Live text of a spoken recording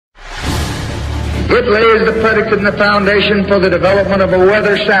It lays the predicate and the foundation for the development of a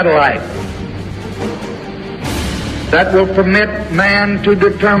weather satellite that will permit man to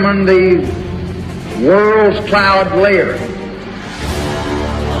determine the world's cloud layer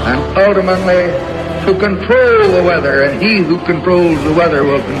and ultimately to control the weather, and he who controls the weather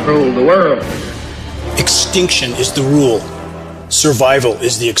will control the world. Extinction is the rule. Survival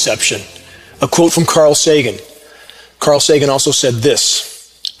is the exception. A quote from Carl Sagan. Carl Sagan also said this: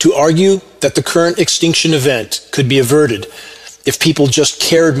 "To argue that the current extinction event could be averted if people just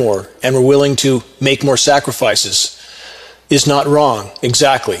cared more and were willing to make more sacrifices is not wrong,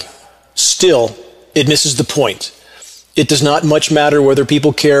 exactly. Still, it misses the point. It does not much matter whether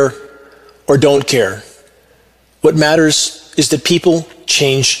people care or don't care. What matters is that people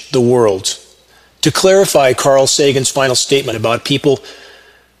change the world." To clarify Carl Sagan's final statement about people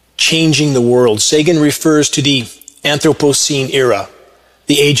changing the world, Sagan refers to the Anthropocene era,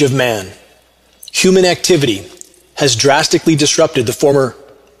 the age of man. Human activity has drastically disrupted the former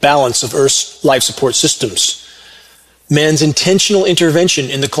balance of Earth's life support systems. Man's intentional intervention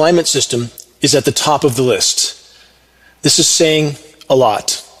in the climate system is at the top of the list. This is saying a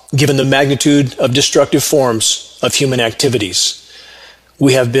lot, given the magnitude of destructive forms of human activities.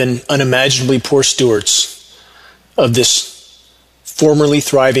 We have been unimaginably poor stewards of this formerly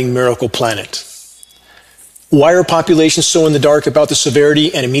thriving miracle planet. Why are populations so in the dark about the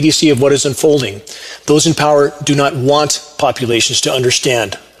severity and immediacy of what is unfolding? Those in power do not want populations to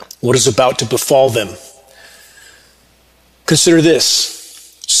understand what is about to befall them. Consider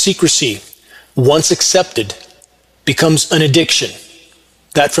this: secrecy, once accepted, becomes an addiction.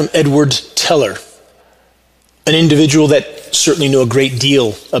 That from Edward Teller, an individual that certainly knew a great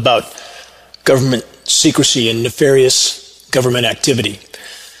deal about government secrecy and nefarious government activity.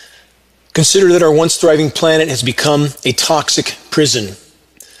 Consider that our once thriving planet has become a toxic prison.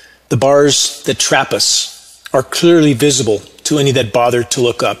 The bars that trap us are clearly visible to any that bother to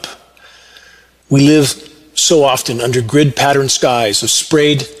look up. We live so often under grid-patterned skies of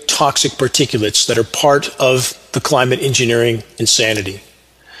sprayed toxic particulates that are part of the climate engineering insanity.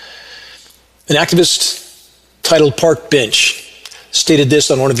 An activist titled Park Bench stated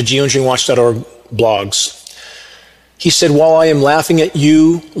this on one of the geoengineeringwatch.org blogs. He said, "While I am laughing at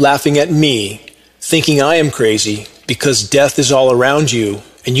you, laughing at me, thinking I am crazy because death is all around you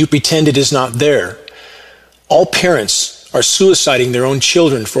and you pretend it is not there, all parents are suiciding their own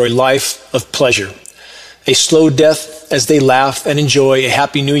children for a life of pleasure, a slow death as they laugh and enjoy a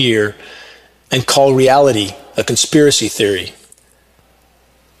happy new year and call reality a conspiracy theory."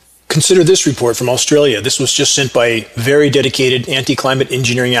 Consider this report from Australia. This was just sent by a very dedicated anti-climate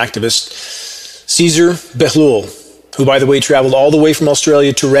engineering activist, Cesar Behlul, who, by the way, traveled all the way from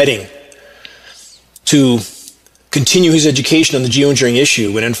Australia to Reading to continue his education on the geoengineering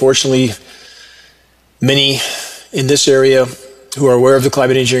issue. And unfortunately, many in this area who are aware of the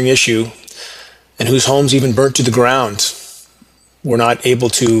climate engineering issue and whose homes even burnt to the ground were not able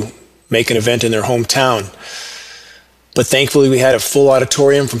to make an event in their hometown. But thankfully, we had a full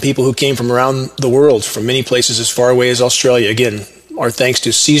auditorium from people who came from around the world, from many places as far away as Australia. Again, our thanks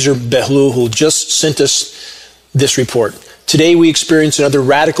to Cesar Behlul, who just sent us this report. Today, we experience another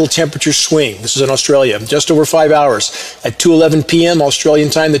radical temperature swing. This is in Australia, just over 5 hours. At 2:11 p.m. Australian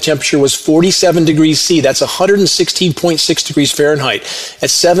time, the temperature was 47 degrees C. That's 116.6 degrees Fahrenheit. At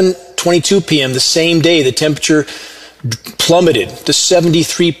 7:22 p.m. the same day, the temperature plummeted to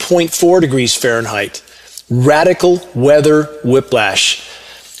 73.4 degrees Fahrenheit. Radical weather whiplash.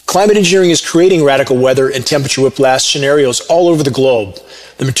 Climate engineering is creating radical weather and temperature whiplash scenarios all over the globe.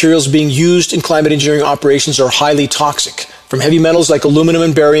 The materials being used in climate engineering operations are highly toxic, from heavy metals like aluminum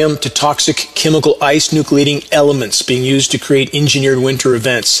and barium to toxic chemical ice nucleating elements being used to create engineered winter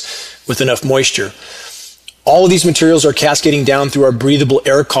events with enough moisture. All of these materials are cascading down through our breathable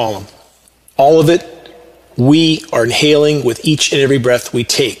air column. All of it we are inhaling with each and every breath we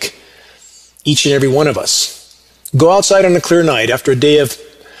take. Each and every one of us. Go outside on a clear night after a day of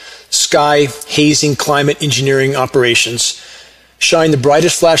sky hazing climate engineering operations. Shine the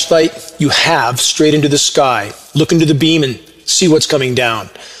brightest flashlight you have straight into the sky. Look into the beam and see what's coming down.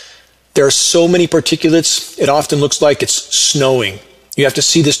 There are so many particulates, it often looks like it's snowing. You have to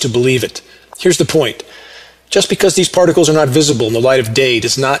see this to believe it. Here's the point. Just because these particles are not visible in the light of day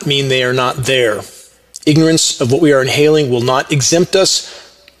does not mean they are not there. Ignorance of what we are inhaling will not exempt us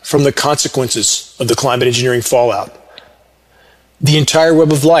from the consequences of the climate engineering fallout. The entire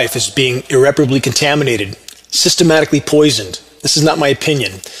web of life is being irreparably contaminated, systematically poisoned. This is not my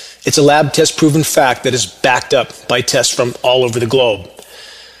opinion. It's a lab test proven fact that is backed up by tests from all over the globe.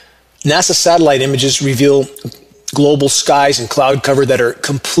 NASA satellite images reveal global skies and cloud cover that are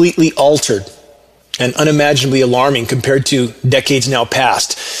completely altered and unimaginably alarming compared to decades now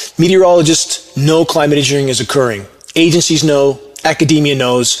past. Meteorologists know climate engineering is occurring. Agencies know, academia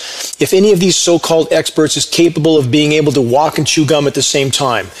knows. If any of these so-called experts is capable of being able to walk and chew gum at the same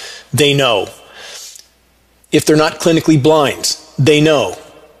time, they know. If they're not clinically blind, they know.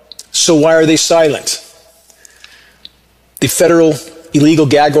 So why are they silent? The federal illegal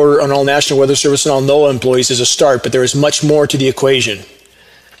gag order on all National Weather Service and all NOAA employees is a start, but there is much more to the equation.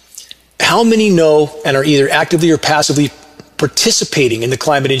 How many know and are either actively or passively participating in the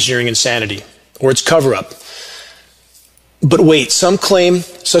climate engineering insanity or its cover-up? But wait, some claim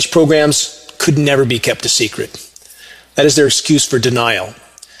such programs could never be kept a secret. That is their excuse for denial.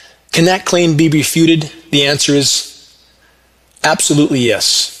 Can that claim be refuted? The answer is absolutely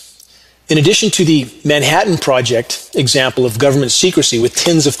yes. In addition to the Manhattan Project example of government secrecy with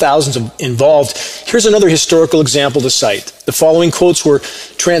tens of thousands involved, here's another historical example to cite. The following quotes were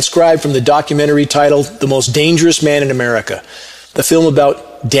transcribed from the documentary titled The Most Dangerous Man in America, the film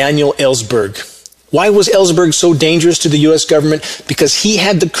about Daniel Ellsberg. Why was Ellsberg so dangerous to the U.S. government? Because he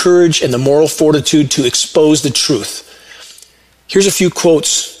had the courage and the moral fortitude to expose the truth. Here's a few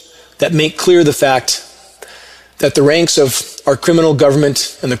quotes that make clear the fact that the ranks of our criminal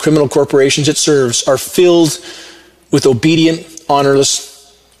government and the criminal corporations it serves are filled with obedient,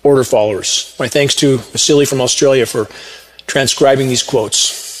 honorless order followers. My thanks to Vasily from Australia for transcribing these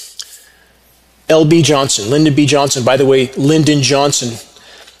quotes. L.B. Johnson, Lyndon B. Johnson, by the way, Lyndon Johnson,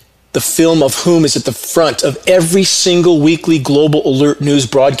 the film of whom is at the front of every single weekly global alert news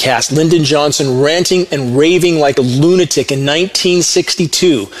broadcast. Lyndon Johnson ranting and raving like a lunatic in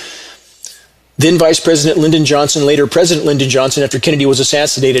 1962. Then Vice President Lyndon Johnson, later President Lyndon Johnson, after Kennedy was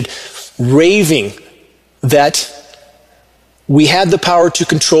assassinated, raving that we had the power to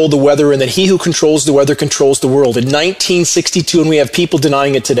control the weather and that he who controls the weather controls the world. In 1962, and we have people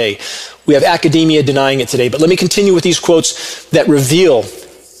denying it today. We have academia denying it today. But let me continue with these quotes that reveal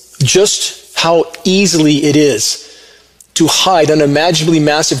just how easily it is to hide unimaginably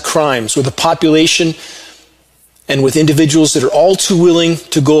massive crimes with a population and with individuals that are all too willing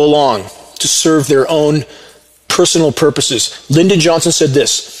to go along to serve their own personal purposes. Lyndon Johnson said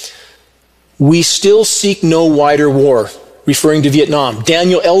this: "We still seek no wider war," referring to Vietnam.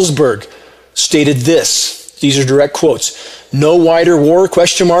 Daniel Ellsberg stated this. These are direct quotes. "No wider war,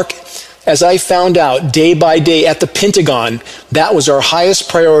 question mark. As I found out day by day at the Pentagon, that was our highest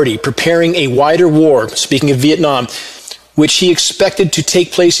priority, preparing a wider war," speaking of Vietnam, "which he expected to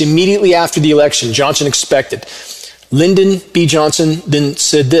take place immediately after the election." Johnson expected. Lyndon B. Johnson then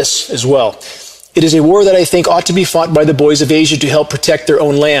said this as well: "It is a war that I think ought to be fought by the boys of Asia to help protect their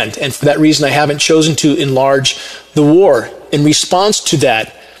own land, and for that reason I haven't chosen to enlarge the war." In response to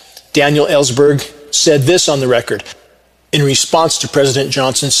that, Daniel Ellsberg said this on the record, in response to President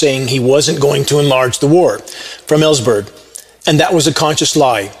Johnson saying he wasn't going to enlarge the war, from Ellsberg: "And that was a conscious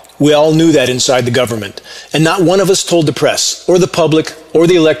lie. We all knew that inside the government, and not one of us told the press or the public or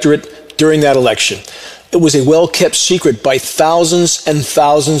the electorate during that election. It was a well-kept secret by thousands and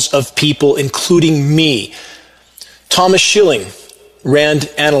thousands of people, including me." Thomas Schilling, Rand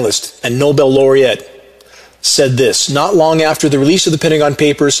analyst and Nobel laureate, said this: "Not long after the release of the Pentagon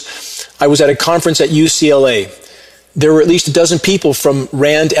Papers, I was at a conference at UCLA. There were at least a dozen people from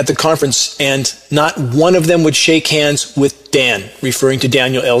Rand at the conference, and not one of them would shake hands with Dan," referring to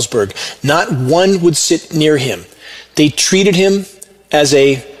Daniel Ellsberg. "Not one would sit near him. They treated him as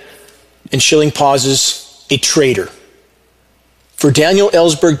a," and Schilling pauses, "a traitor." For Daniel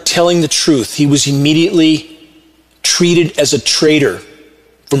Ellsberg telling the truth, he was immediately treated as a traitor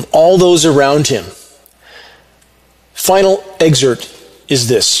from all those around him. Final excerpt is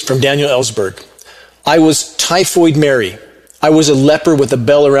this from Daniel Ellsberg: "I was Typhoid Mary. I was a leper with a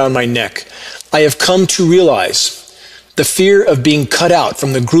bell around my neck. I have come to realize the fear of being cut out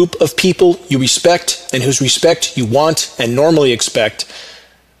from the group of people you respect and whose respect you want and normally expect.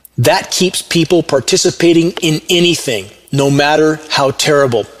 That keeps people participating in anything, no matter how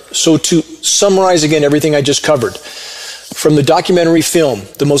terrible." So to summarize again everything I just covered, from the documentary film,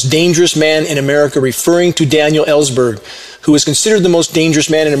 The Most Dangerous Man in America, referring to Daniel Ellsberg, who is considered the most dangerous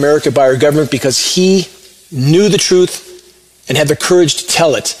man in America by our government because he knew the truth and had the courage to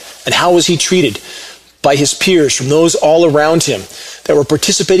tell it. And how was he treated? By his peers, from those all around him that were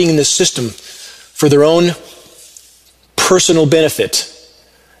participating in this system for their own personal benefit.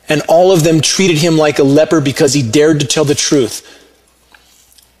 And all of them treated him like a leper because he dared to tell the truth.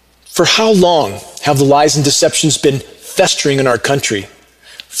 For how long have the lies and deceptions been festering in our country?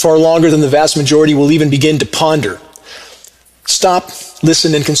 Far longer than the vast majority will even begin to ponder. Stop,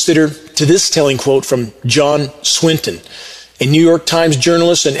 listen, and consider to this telling quote from John Swinton, A New York Times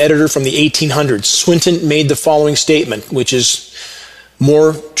journalist and editor from the 1800s, Swinton made the following statement, which is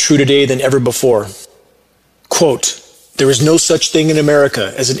more true today than ever before. Quote, "There is no such thing in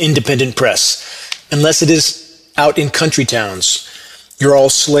America as an independent press, unless it is out in country towns. You're all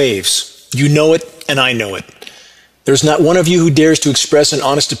slaves. You know it, and I know it. There's not one of you who dares to express an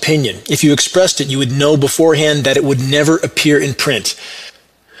honest opinion. If you expressed it, you would know beforehand that it would never appear in print.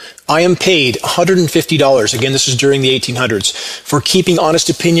 I am paid $150, again this is during the 1800s, for keeping honest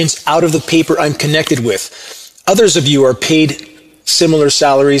opinions out of the paper I'm connected with. Others of you are paid similar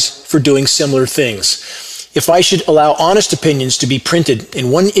salaries for doing similar things. If I should allow honest opinions to be printed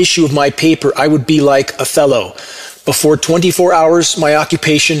in one issue of my paper, I would be like Othello. Before 24 hours, my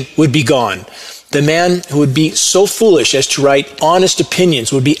occupation would be gone. The man who would be so foolish as to write honest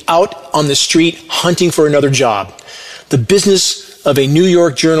opinions would be out on the street hunting for another job. The business of a New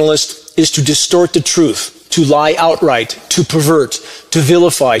York journalist is to distort the truth, to lie outright, to pervert, to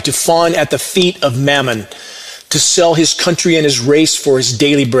vilify, to fawn at the feet of mammon, to sell his country and his race for his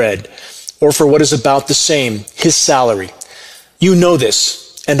daily bread, or for what is about the same, his salary. You know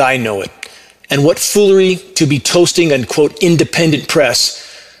this, and I know it. And what foolery to be toasting an, quote, independent press.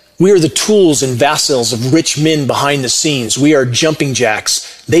 We are the tools and vassals of rich men behind the scenes. We are jumping jacks.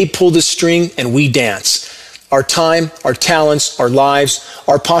 They pull the string and we dance. Our time, our talents, our lives,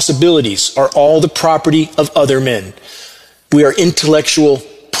 our possibilities are all the property of other men. We are intellectual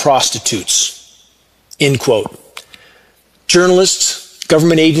prostitutes." End quote. Journalists,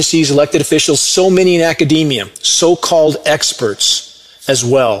 government agencies, elected officials, so many in academia, so-called experts as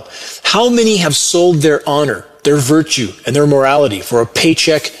well. How many have sold their honor, their virtue, and their morality for a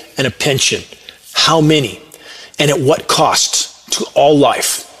paycheck and a pension? How many? And at what cost to all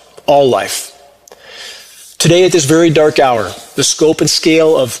life? All life. Today, at this very dark hour, the scope and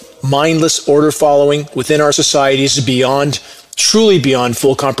scale of mindless order following within our societies is beyond, truly beyond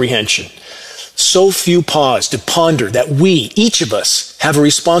full comprehension. So few pause to ponder that we, each of us, have a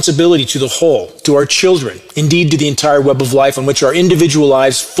responsibility to the whole, to our children, indeed to the entire web of life on which our individual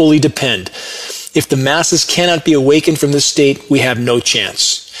lives fully depend. If the masses cannot be awakened from this state, we have no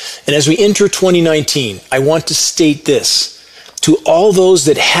chance. And as we enter 2019, I want to state this to all those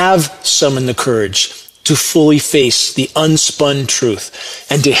that have summoned the courage to fully face the unspun truth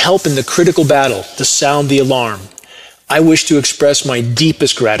and to help in the critical battle to sound the alarm. I wish to express my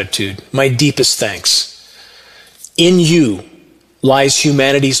deepest gratitude, my deepest thanks. In you lies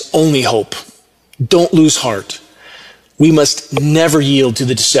humanity's only hope. Don't lose heart. We must never yield to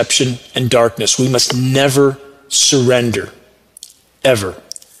the deception and darkness. We must never surrender, ever.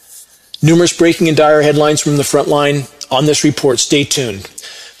 Numerous breaking and dire headlines from the front line on this report. Stay tuned.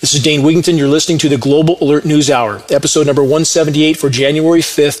 This is Dane Wigington. You're listening to the Global Alert News Hour, episode number 178 for January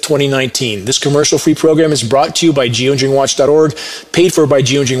 5th, 2019. This commercial-free program is brought to you by geoengineeringwatch.org, paid for by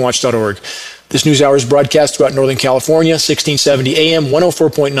geoengineeringwatch.org. This news hour is broadcast throughout Northern California, 1670 AM,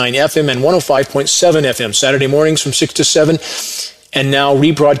 104.9 FM, and 105.7 FM, Saturday mornings from 6 to 7, and now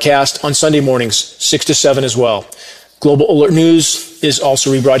rebroadcast on Sunday mornings, 6 to 7 as well. Global Alert News is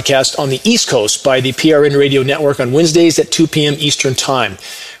also rebroadcast on the East Coast by the PRN Radio Network on Wednesdays at 2 p.m. Eastern Time.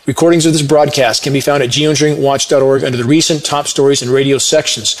 Recordings of this broadcast can be found at geoengineeringwatch.org under the recent top stories and radio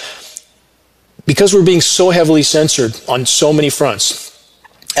sections. Because we're being so heavily censored on so many fronts,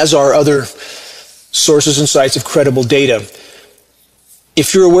 as are other sources and sites of credible data,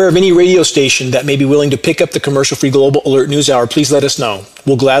 if you're aware of any radio station that may be willing to pick up the commercial-free Global Alert News Hour, please let us know.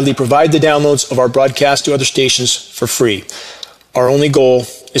 We'll gladly provide the downloads of our broadcast to other stations for free. Our only goal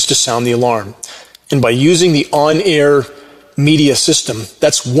is to sound the alarm. And by using the on-air media system,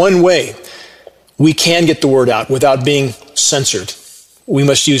 that's one way we can get the word out without being censored. We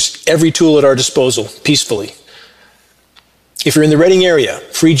must use every tool at our disposal peacefully. If you're in the Reading area,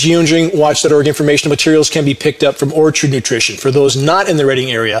 free geoengineeringwatch.org informational materials can be picked up from Orchard Nutrition. For those not in the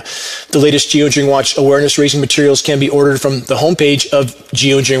Reading area, the latest Geoengineering Watch awareness-raising materials can be ordered from the homepage of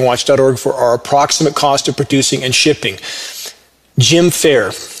geoengineeringwatch.org for our approximate cost of producing and shipping. Jim Fair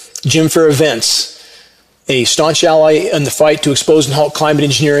Events, a staunch ally in the fight to expose and halt climate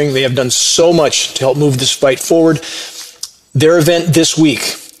engineering. They have done so much to help move this fight forward. Their event this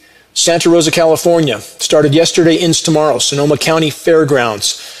week, Santa Rosa, California, started yesterday, ends tomorrow, Sonoma County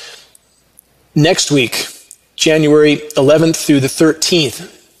Fairgrounds. Next week, January 11th through the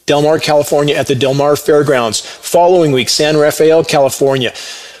 13th, Del Mar, California at the Del Mar Fairgrounds. Following week, San Rafael, California,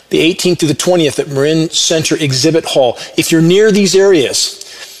 the 18th through the 20th at Marin Center Exhibit Hall. If you're near these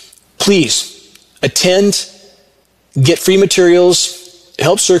areas, please attend, get free materials,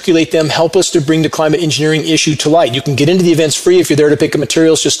 Help circulate them. Help us to bring the climate engineering issue to light. You can get into the events free. If you're there to pick up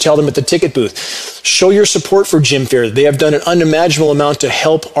materials, just tell them at the ticket booth. Show your support for Jim Fair. They have done an unimaginable amount to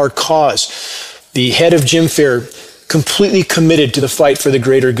help our cause. The head of Jim Fair, completely committed to the fight for the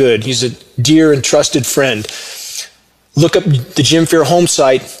greater good. He's a dear and trusted friend. Look up the Jim Fair home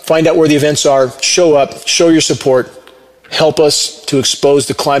site, find out where the events are, show up, show your support, help us to expose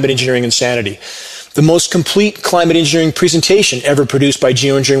the climate engineering insanity. The most complete climate engineering presentation ever produced by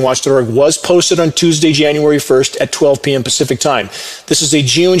geoengineeringwatch.org was posted on Tuesday, January 1st at 12 p.m. Pacific time. This is a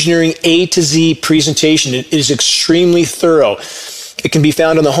geoengineering A to Z presentation. It is extremely thorough. It can be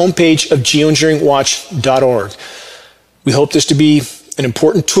found on the homepage of geoengineeringwatch.org. We hope this to be an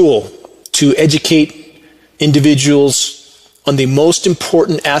important tool to educate individuals on the most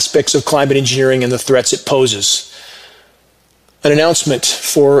important aspects of climate engineering and the threats it poses. An announcement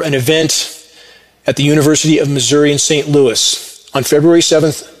for an event at the University of Missouri in St. Louis on February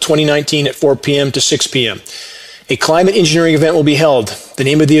 7th, 2019 at 4 p.m. to 6 p.m. A climate engineering event will be held. The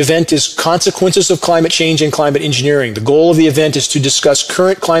name of the event is Consequences of Climate Change and Climate Engineering. The goal of the event is to discuss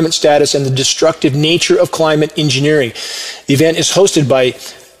current climate status and the destructive nature of climate engineering. The event is hosted by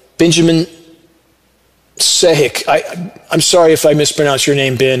Benjamin Sehik. I'm sorry if I mispronounce your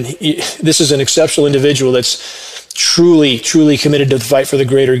name, Ben. This is an exceptional individual that's truly, truly committed to the fight for the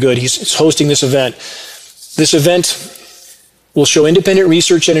greater good. He's hosting this event. This event will show independent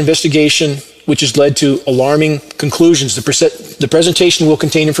research and investigation, which has led to alarming conclusions. The presentation will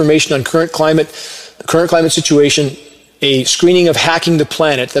contain information on the current climate situation, a screening of Hacking the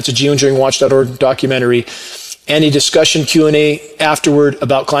Planet, that's a geoengineeringwatch.org documentary, and a discussion Q&A afterward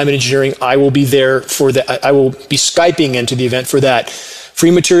about climate engineering. I will be there for that. I will be Skyping into the event for that. Free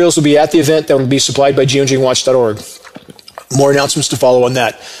materials will be at the event that will be supplied by geoengineeringwatch.org. More announcements to follow on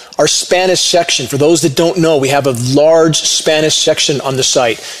that. Our Spanish section, for those that don't know, we have a large Spanish section on the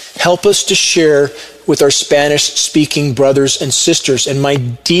site. Help us to share with our Spanish-speaking brothers and sisters, and my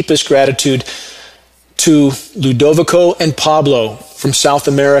deepest gratitude to Ludovico and Pablo from South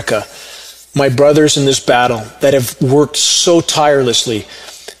America, my brothers in this battle that have worked so tirelessly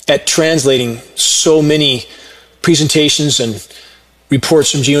at translating so many presentations and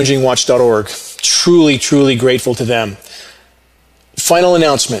reports from geoengineeringwatch.org. Truly, truly grateful to them. Final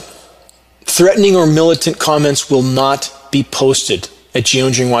announcement. Threatening or militant comments will not be posted at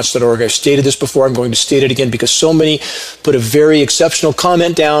geoengineeringwatch.org. I've stated this before. I'm going to state it again because so many put a very exceptional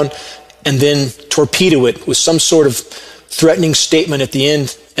comment down and then torpedo it with some sort of threatening statement at the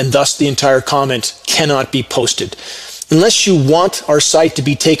end, and thus the entire comment cannot be posted. Unless you want our site to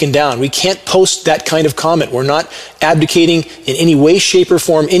be taken down, we can't post that kind of comment. We're not advocating in any way, shape, or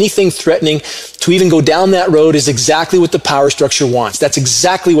form anything threatening. To even go down that road is exactly what the power structure wants. That's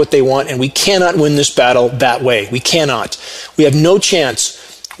exactly what they want, and we cannot win this battle that way. We cannot. We have no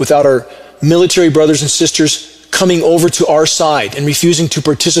chance without our military brothers and sisters coming over to our side and refusing to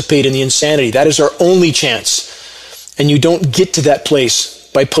participate in the insanity. That is our only chance. And you don't get to that place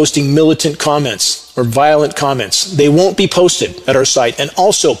by posting militant comments or violent comments. They won't be posted at our site. And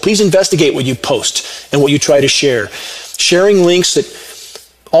also, please investigate what you post and what you try to share. Sharing links that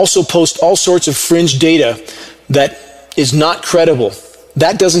also post all sorts of fringe data that is not credible,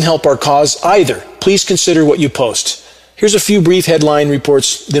 that doesn't help our cause either. Please consider what you post. Here's a few brief headline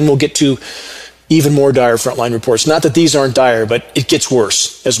reports, then we'll get to even more dire frontline reports. Not that these aren't dire, but it gets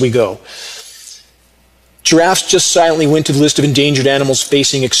worse as we go. Giraffes just silently went to the list of endangered animals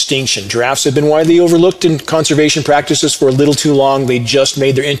facing extinction. Giraffes have been widely overlooked in conservation practices for a little too long. They just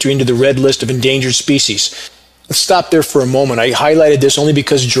made their entry into the red list of endangered species. Let's stop there for a moment. I highlighted this only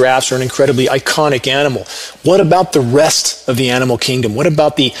because giraffes are an incredibly iconic animal. What about the rest of the animal kingdom? What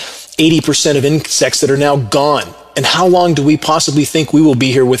about the 80% of insects that are now gone? And how long do we possibly think we will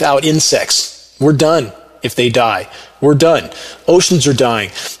be here without insects? We're done if they die. We're done. Oceans are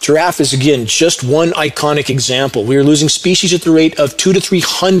dying. Giraffe is, again, just one iconic example. We are losing species at the rate of 200 to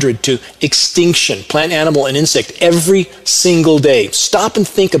 300 to extinction, plant, animal, and insect, every single day. Stop and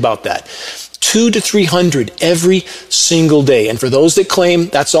think about that. 200 to 300 every single day. And for those that claim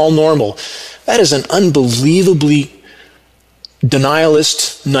that's all normal, that is an unbelievably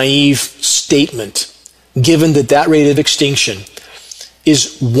denialist, naive statement, given that that rate of extinction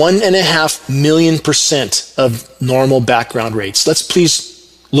is 1.5 million% of normal background rates. Let's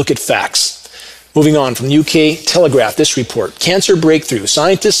please look at facts. Moving on from the UK Telegraph, this report. Cancer breakthrough.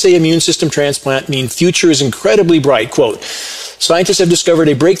 Scientists say immune system transplant mean future is incredibly bright. Quote, scientists have discovered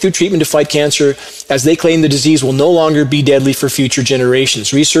a breakthrough treatment to fight cancer as they claim the disease will no longer be deadly for future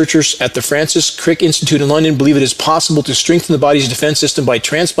generations. Researchers at the Francis Crick Institute in London believe it is possible to strengthen the body's defense system by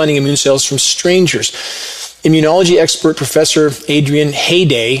transplanting immune cells from strangers. Immunology expert Professor Adrian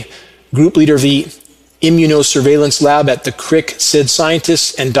Hayday, group leader of the immunosurveillance lab at the Crick, said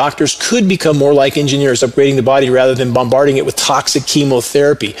scientists and doctors could become more like engineers, upgrading the body rather than bombarding it with toxic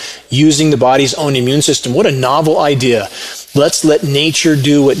chemotherapy, using the body's own immune system. What a novel idea. Let's let nature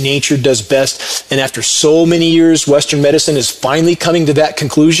do what nature does best. And after so many years, Western medicine is finally coming to that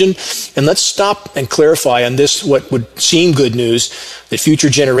conclusion. And let's stop and clarify on this, what would seem good news, that future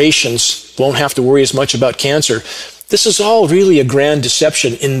generations won't have to worry as much about cancer. This is all really a grand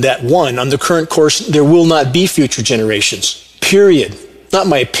deception in that, one, on the current course, there will not be future generations. Period. Not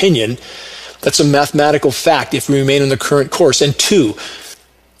my opinion. That's a mathematical fact if we remain on the current course. And two,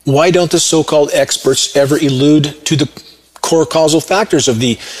 why don't the so-called experts ever allude to the core causal factors of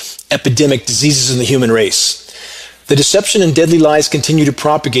the epidemic diseases in the human race? The deception and deadly lies continue to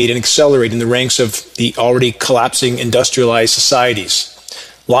propagate and accelerate in the ranks of the already collapsing industrialized societies.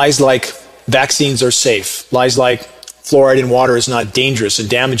 Lies like vaccines are safe. Lies like fluoride in water is not dangerous and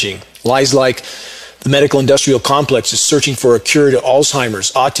damaging. Lies like the medical industrial complex is searching for a cure to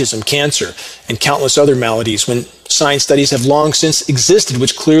Alzheimer's, autism, cancer, and countless other maladies, when science studies have long since existed,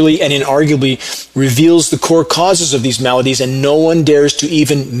 which clearly and inarguably reveals the core causes of these maladies, and no one dares to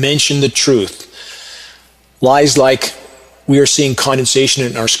even mention the truth. Lies like we are seeing condensation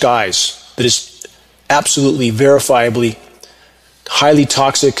in our skies that is absolutely, verifiably, highly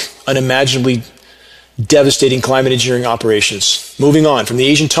toxic, unimaginably devastating climate engineering operations. Moving on, from the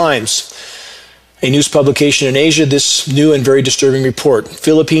Asian Times, a news publication in Asia, this new and very disturbing report.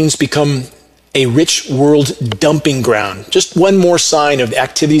 Philippines become a rich world dumping ground. Just one more sign of the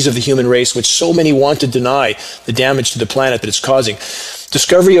activities of the human race, which so many want to deny the damage to the planet that it's causing.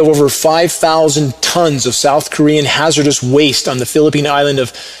 Discovery of over 5,000 tons of South Korean hazardous waste on the Philippine island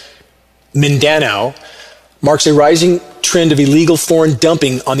of Mindanao marks a rising trend of illegal foreign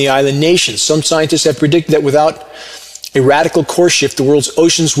dumping on the island nation. Some scientists have predicted that without a radical course shift, the world's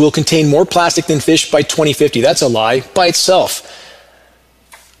oceans will contain more plastic than fish by 2050. That's a lie by itself.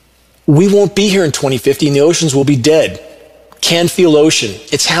 We won't be here in 2050 and the oceans will be dead. Canfield Ocean,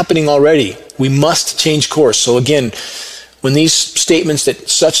 it's happening already. We must change course. So again, when these statements that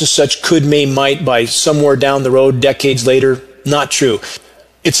such and such could, may, might by somewhere down the road, decades later, not true.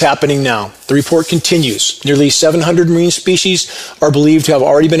 It's happening now. The report continues. Nearly 700 marine species are believed to have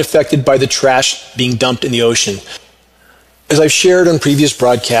already been affected by the trash being dumped in the ocean. As I've shared on previous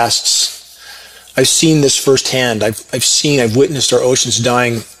broadcasts, I've seen this firsthand. I've witnessed our oceans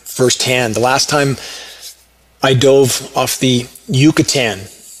dying firsthand. The last time I dove off the Yucatan,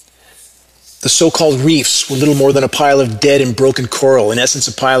 the so-called reefs were little more than a pile of dead and broken coral, in essence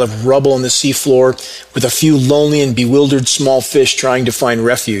a pile of rubble on the seafloor with a few lonely and bewildered small fish trying to find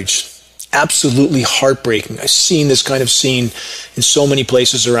refuge. Absolutely heartbreaking. I've seen this kind of scene in so many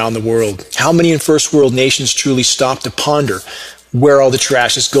places around the world. How many in first world nations truly stop to ponder where all the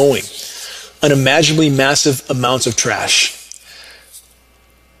trash is going? Unimaginably massive amounts of trash.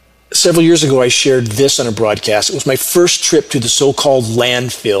 Several years ago I shared this on a broadcast. It was my first trip to the so-called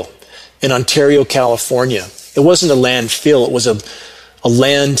landfill in Ontario, California. It wasn't a landfill, it was a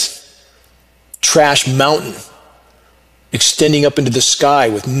land trash mountain extending up into the sky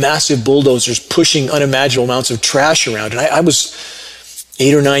with massive bulldozers pushing unimaginable amounts of trash around. And I was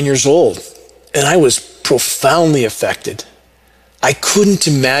 8 or 9 years old, and I was profoundly affected. I couldn't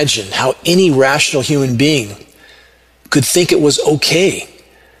imagine how any rational human being could think it was okay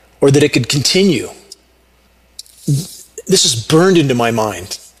or that it could continue. This is burned into my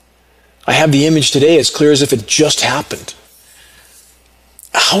mind. I have the image today as clear as if it just happened.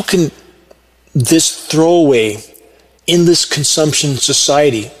 How can this throwaway, endless consumption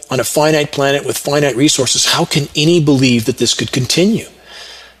society on a finite planet with finite resources, how can any believe that this could continue?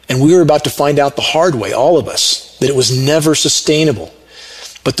 And we were about to find out the hard way, all of us, that it was never sustainable.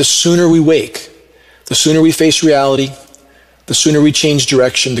 But the sooner we wake, the sooner we face reality, the sooner we change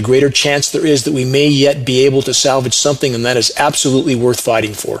direction, the greater chance there is that we may yet be able to salvage something, and that is absolutely worth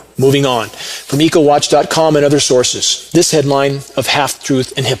fighting for. Moving on. From EcoWatch.com and other sources, this headline of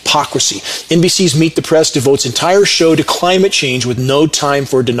half-truth and hypocrisy. NBC's Meet the Press devotes entire show to climate change with no time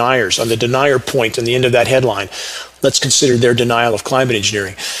for deniers. On the denier point on the end of that headline, let's consider their denial of climate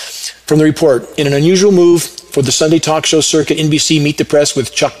engineering. From the report, in an unusual move for the Sunday talk show circuit, NBC Meet the Press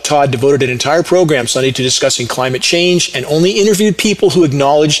with Chuck Todd devoted an entire program Sunday to discussing climate change and only interviewed people who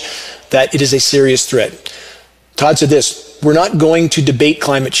acknowledge that it is a serious threat. Todd said this: "We're not going to debate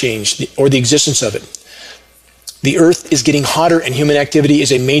climate change or the existence of it. The earth is getting hotter and human activity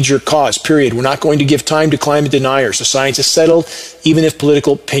is a major cause, period. We're not going to give time to climate deniers. The science is settled, even if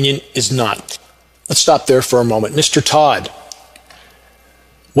political opinion is not." Let's stop there for a moment. Mr. Todd,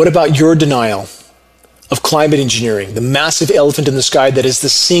 what about your denial of climate engineering, the massive elephant in the sky that is the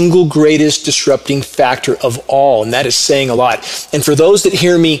single greatest disrupting factor of all, and that is saying a lot. And for those that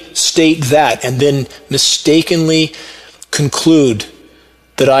hear me state that and then mistakenly conclude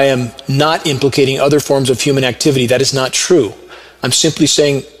that I am not implicating other forms of human activity, that is not true. I'm simply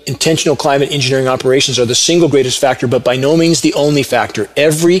saying intentional climate engineering operations are the single greatest factor, but by no means the only factor.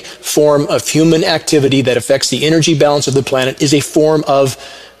 Every form of human activity that affects the energy balance of the planet is a form of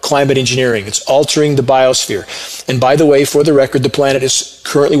climate engineering. It's altering the biosphere. And by the way, for the record, the planet is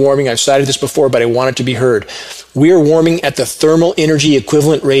currently warming. I've cited this before, but I want it to be heard. We are warming at the thermal energy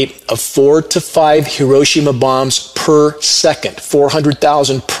equivalent rate of 4 to 5 Hiroshima bombs per second,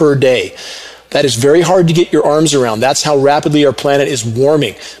 400,000 per day. That is very hard to get your arms around. That's how rapidly our planet is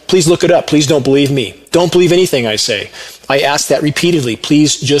warming. Please look it up. Please don't believe me. Don't believe anything I say. I ask that repeatedly.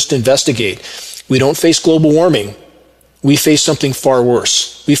 Please just investigate. We don't face global warming. We face something far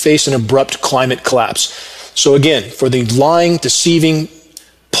worse. We face an abrupt climate collapse. So again, for the lying, deceiving,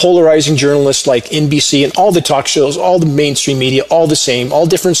 polarizing journalists like NBC and all the talk shows, all the mainstream media, all the same, all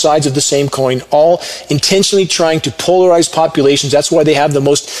different sides of the same coin, all intentionally trying to polarize populations. That's why they have the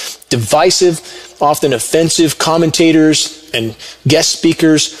most divisive, often offensive commentators and guest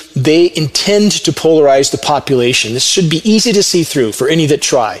speakers. They intend to polarize the population. This should be easy to see through for any that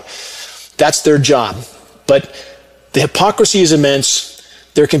try. That's their job. But the hypocrisy is immense.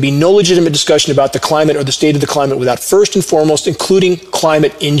 There can be no legitimate discussion about the climate or the state of the climate without first and foremost including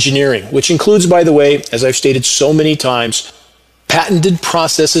climate engineering, which includes, by the way, as I've stated so many times, patented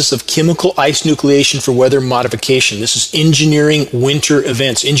processes of chemical ice nucleation for weather modification. This is engineering winter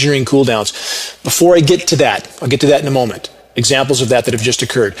events, engineering cool downs. Before I get to that, I'll get to that in a moment, examples of that have just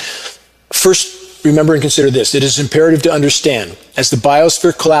occurred. First, remember and consider this. It is imperative to understand, as the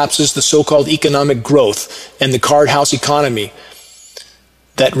biosphere collapses, the so-called economic growth and the card house economy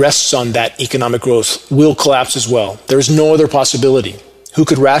that rests on that economic growth will collapse as well. There is no other possibility. Who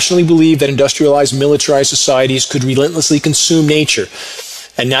could rationally believe that industrialized, militarized societies could relentlessly consume nature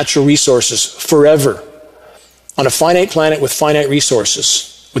and natural resources forever on a finite planet with finite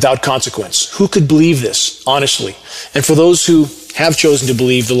resources without consequence? Who could believe this, honestly? And for those who have chosen to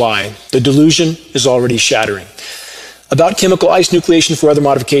believe the lie, the delusion is already shattering. About chemical ice nucleation for weather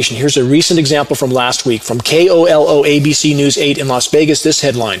modification, here's a recent example from last week from KOLO ABC News 8 in Las Vegas. This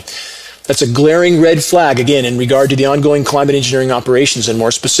headline. That's a glaring red flag, again, in regard to the ongoing climate engineering operations, and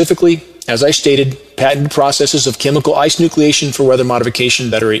more specifically, as I stated, patented processes of chemical ice nucleation for weather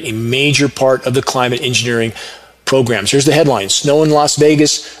modification that are a major part of the climate engineering programs. Here's the headline. Snow in Las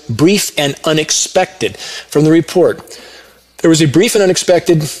Vegas, brief and unexpected. From the report, there was a brief and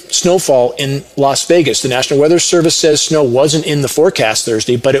unexpected snowfall in Las Vegas. The National Weather Service says snow wasn't in the forecast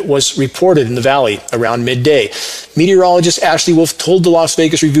Thursday, but it was reported in the valley around midday. Meteorologist Ashley Wolf told the Las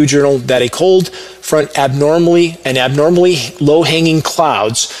Vegas Review-Journal that a cold front abnormally low-hanging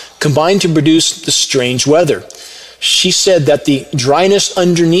clouds combined to produce the strange weather. She said that the dryness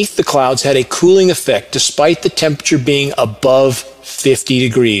underneath the clouds had a cooling effect despite the temperature being above 50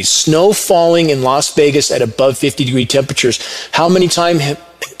 degrees. Snow falling in Las Vegas at above 50-degree temperatures. How many times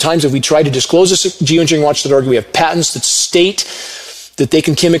have we tried to disclose this at geoengineeringwatch.org? We have patents that state that they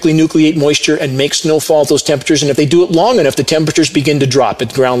can chemically nucleate moisture and make snow fall at those temperatures. And if they do it long enough, the temperatures begin to drop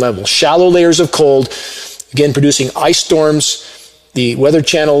at ground level. Shallow layers of cold, again, producing ice storms. The Weather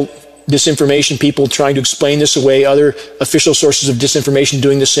Channel disinformation people trying to explain this away, other official sources of disinformation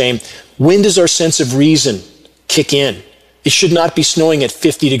doing the same. When does our sense of reason kick in? It should not be snowing at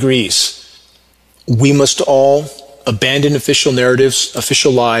 50 degrees. We must all abandon official narratives,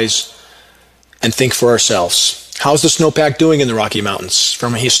 official lies, and think for ourselves. How's the snowpack doing in the Rocky Mountains?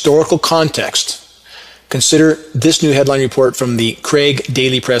 From a historical context, consider this new headline report from the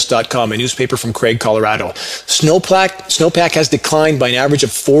CraigDailyPress.com, a newspaper from Craig, Colorado. Snowpack has declined by an average of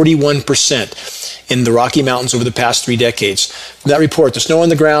 41% in the Rocky Mountains over the past 3 decades. From that report, the snow on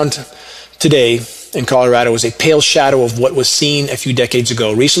the ground today in Colorado is a pale shadow of what was seen a few decades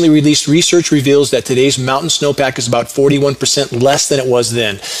ago. Recently released research reveals that today's mountain snowpack is about 41% less than it was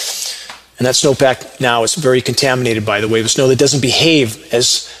then. And that snowpack now is very contaminated, by the way, with snow that doesn't behave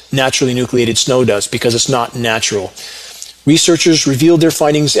as naturally nucleated snow does because it's not natural. Researchers revealed their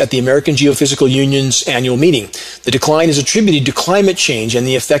findings at the American Geophysical Union's annual meeting. The decline is attributed to climate change and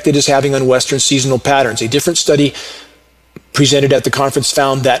the effect it is having on Western seasonal patterns. A different study presented at the conference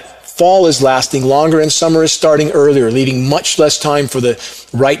found that fall is lasting longer and summer is starting earlier, leaving much less time for the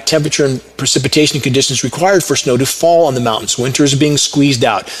right temperature and precipitation conditions required for snow to fall on the mountains. Winter is being squeezed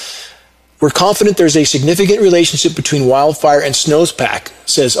out. We're confident there's a significant relationship between wildfire and snowpack,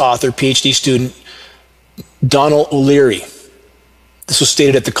 says author, PhD student Donald O'Leary. This was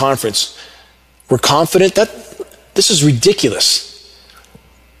stated at the conference. We're confident that this is ridiculous.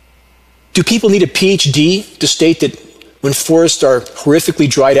 Do people need a PhD to state that when forests are horrifically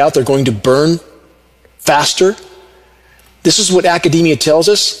dried out, they're going to burn faster? This is what academia tells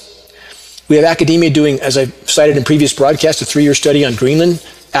us. We have academia doing, as I've cited in previous broadcasts, a 3-year study on Greenland.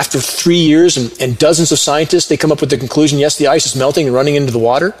 After 3 years and dozens of scientists, they come up with the conclusion, yes, the ice is melting and running into the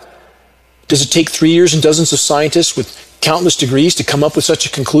water. Does it take 3 years and dozens of scientists with countless degrees to come up with such a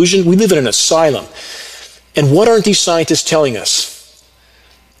conclusion? We live in an asylum. And what aren't these scientists telling us?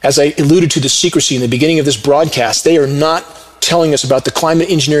 As I alluded to the secrecy in the beginning of this broadcast, they are not telling us about the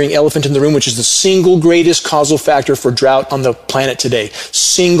climate engineering elephant in the room, which is the single greatest causal factor for drought on the planet today.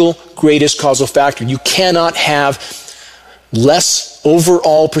 Single greatest causal factor. You cannot have less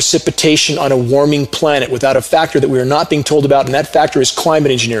overall precipitation on a warming planet without a factor that we are not being told about, and that factor is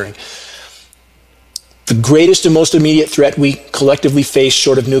climate engineering. The greatest and most immediate threat we collectively face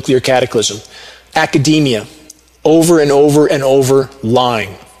short of nuclear cataclysm. Academia, over and over and over,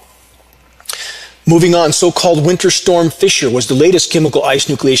 lying. Moving on, so-called Winter Storm Fisher was the latest chemical ice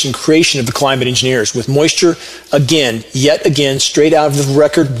nucleation creation of the climate engineers, with moisture again, yet again, straight out of the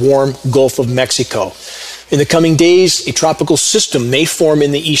record warm Gulf of Mexico. In the coming days, a tropical system may form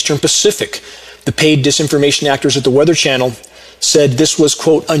in the eastern Pacific. The paid disinformation actors at the Weather Channel said this was,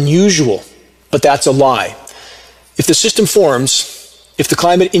 quote, unusual, but that's a lie. If the system forms, if the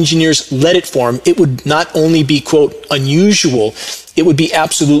climate engineers let it form, it would not only be, quote, unusual, it would be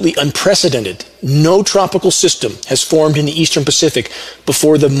absolutely unprecedented. No tropical system has formed in the eastern Pacific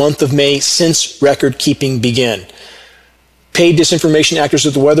before the month of May since record keeping began. Paid disinformation actors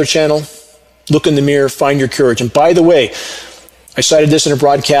at the Weather Channel, look in the mirror, find your courage. And by the way, I cited this in a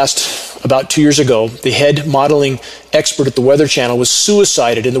broadcast about 2 years ago. The head modeling expert at the Weather Channel was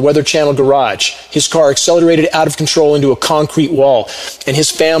suicided in the Weather Channel garage. His car accelerated out of control into a concrete wall. And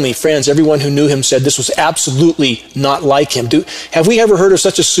his family, friends, everyone who knew him said this was absolutely not like him. Have we ever heard of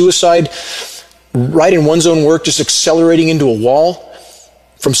such a suicide right in one's own work, just accelerating into a wall?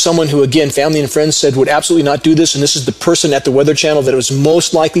 From someone who, again, family and friends said would absolutely not do this. And this is the person at the Weather Channel that was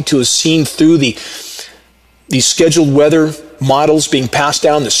most likely to have seen through the scheduled weather models being passed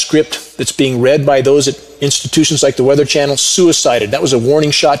down, the script that's being read by those at institutions like the Weather Channel, suicided. That was a warning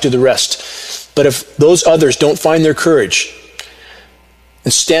shot to the rest. But if those others don't find their courage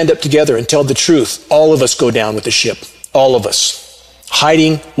and stand up together and tell the truth, all of us go down with the ship. All of us.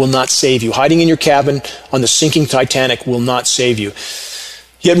 Hiding will not save you. Hiding in your cabin on the sinking Titanic will not save you.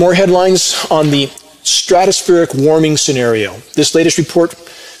 Yet more headlines on the stratospheric warming scenario. This latest report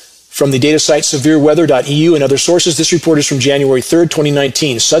from the data site severeweather.eu and other sources. This report is from January 3rd,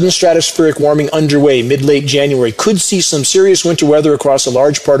 2019. Sudden stratospheric warming underway mid-late January could see some serious winter weather across a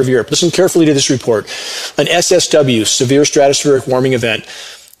large part of Europe. Listen carefully to this report. An SSW, severe stratospheric warming event,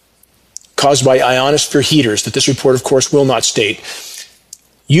 caused by ionosphere heaters, that this report, of course, will not state,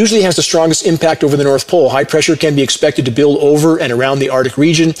 usually has the strongest impact over the North Pole. High pressure can be expected to build over and around the Arctic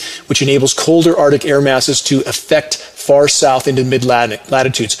region, which enables colder Arctic air masses to affect far south into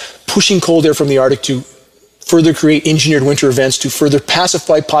mid-latitudes, pushing cold air from the Arctic to further create engineered winter events, to further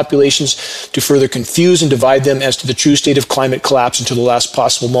pacify populations, to further confuse and divide them as to the true state of climate collapse until the last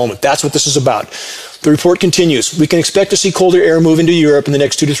possible moment. That's what this is about. The report continues. We can expect to see colder air move into Europe in the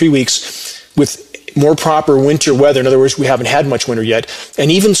next 2 to 3 weeks with more proper winter weather. In other words, we haven't had much winter yet. And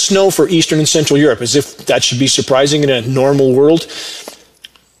even snow for Eastern and Central Europe, as if that should be surprising in a normal world.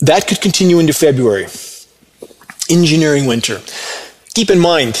 That could continue into February. Engineering winter. Keep in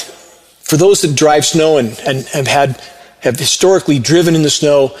mind, for those that drive snow and have historically driven in the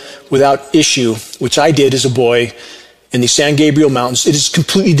snow without issue, which I did as a boy in the San Gabriel Mountains, it is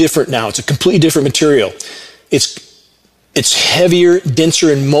completely different now. It's a completely different material. It's heavier, denser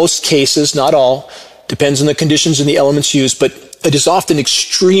in most cases, not all. Depends on the conditions and the elements used, but it is often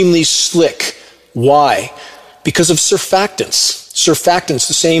extremely slick. Why? Because of surfactants. Surfactants,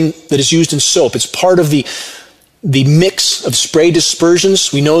 the same that is used in soap. It's part of the mix of spray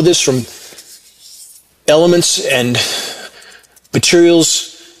dispersions. We know this from elements and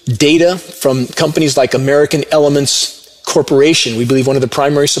materials data from companies like American Elements Corporation. We believe one of the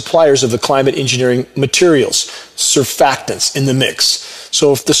primary suppliers of the climate engineering materials, surfactants in the mix.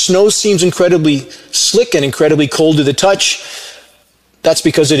 So if the snow seems incredibly slick and incredibly cold to the touch, that's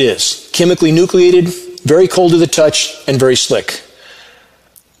because it is. Chemically nucleated, very cold to the touch, and very slick.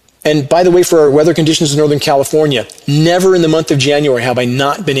 And by the way, for our weather conditions in Northern California, never in the month of January have I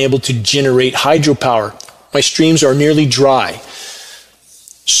not been able to generate hydropower. My streams are nearly dry.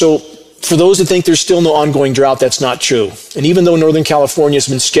 So for those that think there's still no ongoing drought, that's not true. And even though Northern California has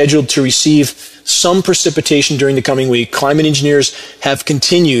been scheduled to receive some precipitation during the coming week, climate engineers have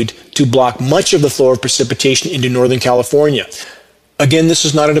continued to block much of the flow of precipitation into Northern California. Again, this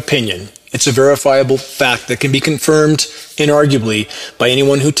is not an opinion. It's a verifiable fact that can be confirmed inarguably by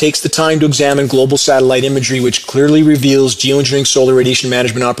anyone who takes the time to examine global satellite imagery, which clearly reveals geoengineering solar radiation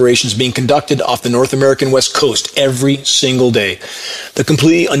management operations being conducted off the North American West Coast every single day. The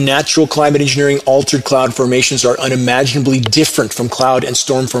completely unnatural climate engineering altered cloud formations are unimaginably different from cloud and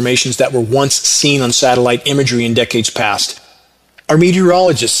storm formations that were once seen on satellite imagery in decades past. Our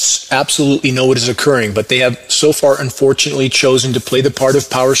meteorologists absolutely know what is occurring, but they have so far unfortunately chosen to play the part of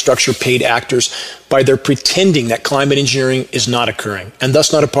power structure paid actors by their pretending that climate engineering is not occurring, and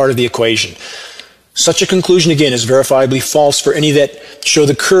thus not a part of the equation. Such a conclusion, again, is verifiably false for any that show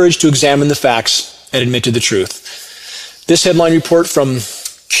the courage to examine the facts and admit to the truth. This headline report from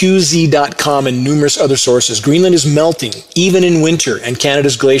QZ.com and numerous other sources. Greenland is melting, even in winter, and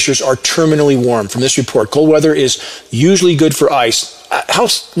Canada's glaciers are terminally warm. From this report, cold weather is usually good for ice.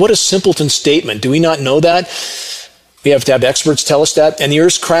 What a simpleton statement. Do we not know that? We have to have experts tell us that. And the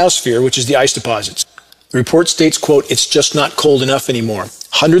Earth's cryosphere, which is the ice deposits. The report states, quote, it's just not cold enough anymore.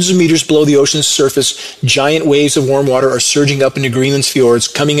 Hundreds of meters below the ocean's surface, giant waves of warm water are surging up into Greenland's fjords,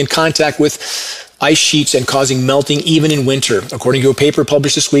 coming in contact with ice sheets and causing melting even in winter, according to a paper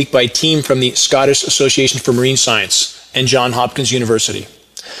published this week by a team from the Scottish Association for Marine Science and Johns Hopkins University.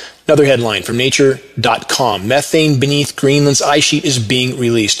 Another headline from nature.com. Methane beneath Greenland's ice sheet is being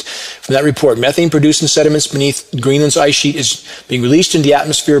released. From that report, methane produced in sediments beneath Greenland's ice sheet is being released into the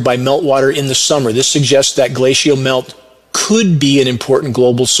atmosphere by meltwater in the summer. This suggests that glacial melt could be an important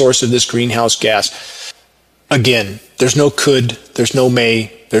global source of this greenhouse gas. Again, there's no could, there's no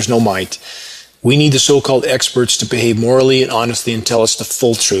may, there's no might. We need the so-called experts to behave morally and honestly and tell us the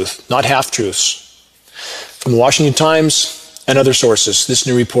full truth, not half-truths. From the Washington Times and other sources, this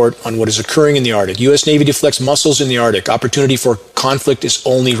new report on what is occurring in the Arctic. U.S. Navy deflects mussels in the Arctic. Opportunity for conflict is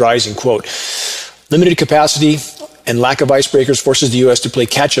only rising. Quote, limited capacity and lack of icebreakers forces the U.S. to play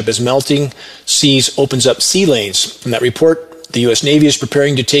catch-up as melting seas opens up sea lanes. From that report, the U.S. Navy is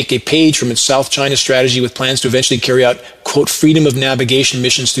preparing to take a page from its South China strategy with plans to eventually carry out, quote, freedom of navigation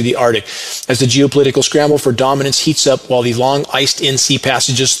missions through the Arctic as the geopolitical scramble for dominance heats up while the long iced-in sea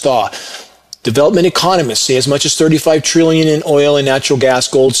passages thaw. Development economists say as much as $35 trillion in oil and natural gas,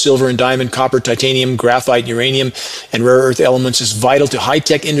 gold, silver, and diamond, copper, titanium, graphite, uranium, and rare earth elements is vital to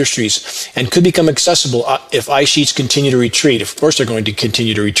high-tech industries and could become accessible if ice sheets continue to retreat. Of course they're going to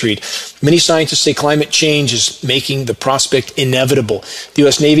continue to retreat. Many scientists say climate change is making the prospect inevitable. The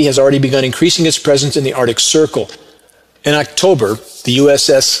U.S. Navy has already begun increasing its presence in the Arctic Circle. In October, the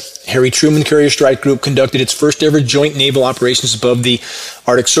USS Harry Truman Carrier Strike Group conducted its first ever joint naval operations above the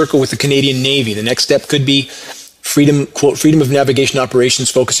Arctic Circle with the Canadian Navy. The next step could be freedom, quote, freedom of navigation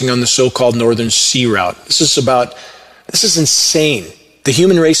operations focusing on the so-called Northern Sea Route. This is insane. The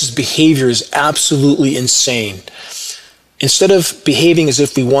human race's behavior is absolutely insane. Instead of behaving as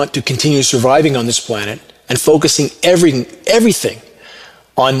if we want to continue surviving on this planet and focusing everything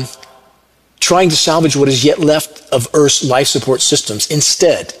on trying to salvage what is yet left of Earth's life support systems.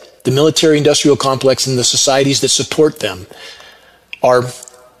 Instead, the military-industrial complex and the societies that support them are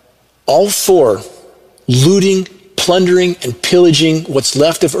all for looting, plundering, and pillaging what's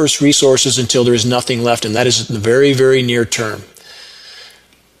left of Earth's resources until there is nothing left, and that is in the very, very near term.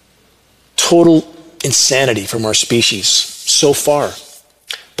 Total insanity from our species so far.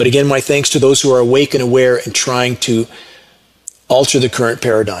 But again, my thanks to those who are awake and aware and trying to alter the current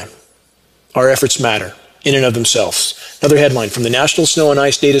paradigm. Our efforts matter in and of themselves. Another headline from the National Snow and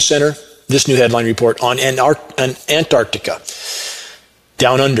Ice Data Center, this new headline report on Antarctica.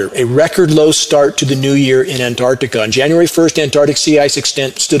 Down under, a record low start to the new year in Antarctica. On January 1st, Antarctic sea ice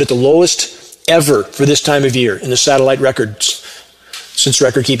extent stood at the lowest ever for this time of year in the satellite records since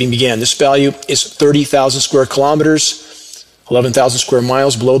record keeping began. This value is 30,000 square kilometers, 11,000 square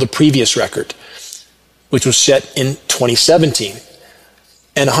miles below the previous record, which was set in 2017.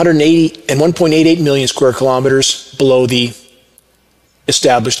 And 1.88 million square kilometers below the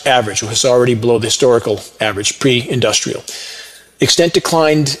established average, which is already below the historical average, pre-industrial. Extent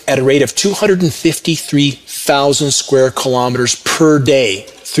declined at a rate of 253,000 square kilometers per day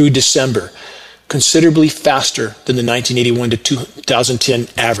through December, considerably faster than the 1981 to 2010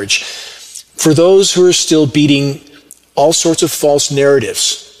 average. For those who are still beating all sorts of false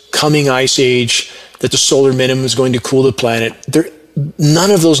narratives, coming ice age, that the solar minimum is going to cool the planet,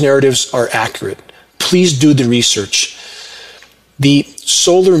 none of those narratives are accurate. Please do the research. The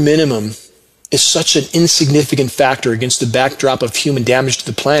solar minimum is such an insignificant factor against the backdrop of human damage to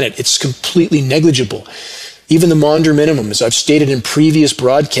the planet. It's completely negligible. Even the Maunder minimum, as I've stated in previous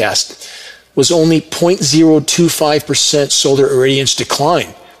broadcasts, was only 0.025% solar irradiance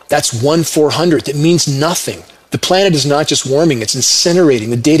decline. That's 1/400th. It means nothing. The planet is not just warming, it's incinerating.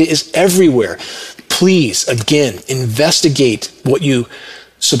 The data is everywhere. Please, again, investigate what you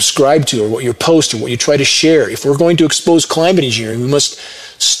subscribe to or what you post or what you try to share. If we're going to expose climate engineering, we must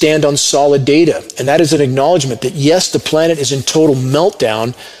stand on solid data. And that is an acknowledgement that, yes, the planet is in total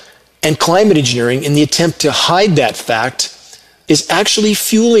meltdown, and climate engineering, in the attempt to hide that fact, is actually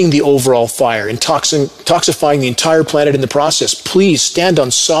fueling the overall fire and toxifying the entire planet in the process. Please stand on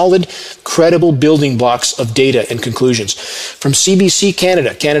solid, credible building blocks of data and conclusions. From CBC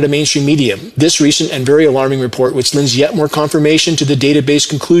Canada, Canada Mainstream Media, this recent and very alarming report, which lends yet more confirmation to the database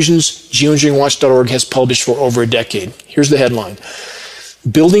conclusions geoengineeringwatch.org has published for over a decade. Here's the headline.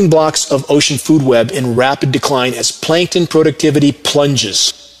 Building blocks of ocean food web in rapid decline as plankton productivity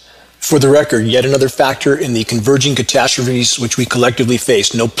plunges. For the record, yet another factor in the converging catastrophes which we collectively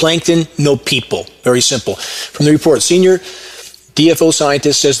face. No plankton, no people. Very simple. From the report, senior DFO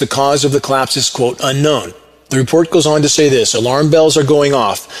scientist says the cause of the collapse is, quote, unknown. The report goes on to say this, alarm bells are going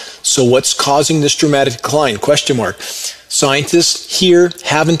off. So what's causing this dramatic decline? Question mark. Scientists here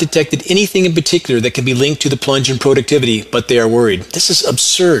haven't detected anything in particular that can be linked to the plunge in productivity, but they are worried. This is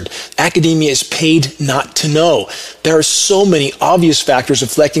absurd. Academia is paid not to know. There are so many obvious factors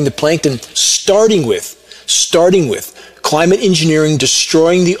affecting the plankton, starting with climate engineering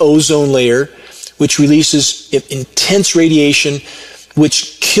destroying the ozone layer, which releases intense radiation,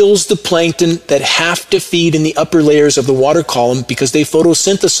 which kills the plankton that have to feed in the upper layers of the water column because they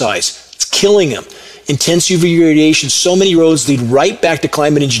photosynthesize. It's killing them. Intense UV radiation, so many roads lead right back to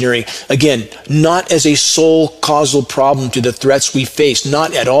climate engineering. Again, not as a sole causal problem to the threats we face,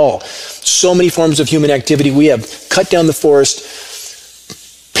 not at all. So many forms of human activity. We have cut down the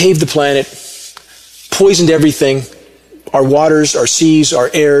forest, paved the planet, poisoned everything, our waters, our seas, our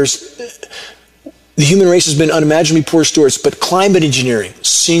airs. The human race has been unimaginably poor stewards, but climate engineering,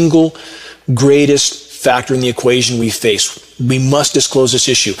 single greatest factor in the equation we face. We must disclose this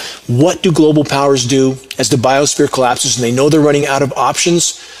issue. What do global powers do as the biosphere collapses and they know they're running out of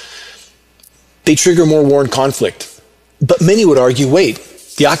options? They trigger more war and conflict. But many would argue, wait,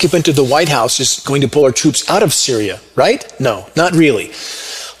 the occupant of the White House is going to pull our troops out of Syria, right? No, not really.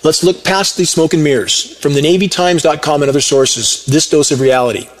 Let's look past the smoke and mirrors. From the NavyTimes.com and other sources, this dose of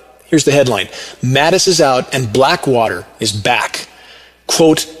reality. Here's the headline. Mattis is out and Blackwater is back.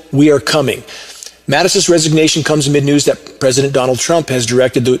 Quote, we are coming. Mattis's resignation comes amid news that President Donald Trump has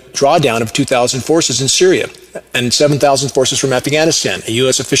directed the drawdown of 2,000 forces in Syria and 7,000 forces from Afghanistan, a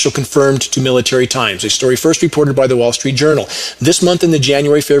U.S. official confirmed to Military Times, a story first reported by the Wall Street Journal. This month in the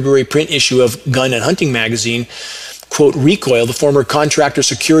January-February print issue of Gun and Hunting magazine, quote, Recoil, the former contractor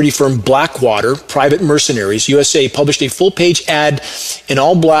security firm Blackwater, Private Mercenaries, USA, published a full-page ad in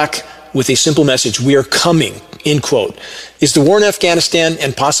all black with a simple message, we are coming, end quote. Is the war in Afghanistan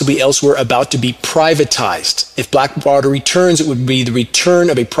and possibly elsewhere about to be privatized? If Blackwater returns, it would be the return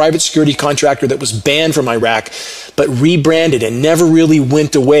of a private security contractor that was banned from Iraq, but rebranded and never really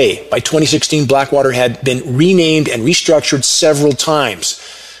went away. By 2016, Blackwater had been renamed and restructured several times.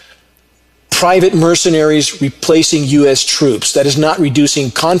 Private mercenaries replacing U.S. troops. That is not reducing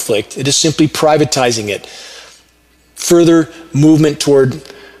conflict. It is simply privatizing it. Further movement toward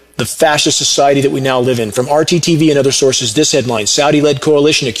the fascist society that we now live in. From RTTV and other sources, this headline, Saudi-led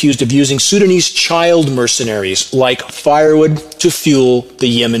coalition accused of using Sudanese child mercenaries like firewood to fuel the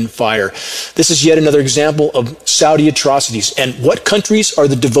Yemen fire. This is yet another example of Saudi atrocities. And what countries are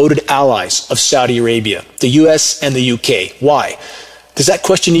the devoted allies of Saudi Arabia? The US and the UK. Why? Does that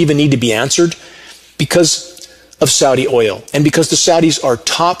question even need to be answered? Because of Saudi oil, and because the Saudis are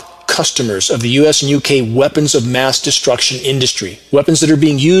top customers of the US and UK weapons of mass destruction industry, weapons that are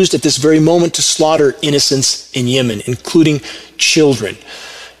being used at this very moment to slaughter innocents in Yemen, including children,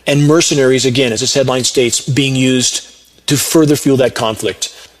 and mercenaries, again, as this headline states, being used to further fuel that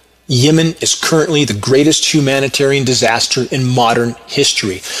conflict. Yemen is currently the greatest humanitarian disaster in modern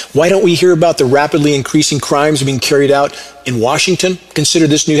history. Why don't we hear about the rapidly increasing crimes being carried out in Washington? Consider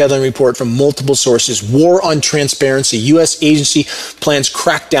this new headline report from multiple sources. War on transparency. U.S. agency plans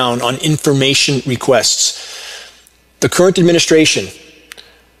crackdown on information requests. The current administration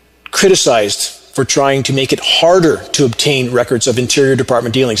criticized for trying to make it harder to obtain records of Interior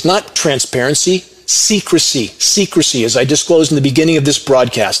Department dealings. Not transparency. Secrecy, as I disclosed in the beginning of this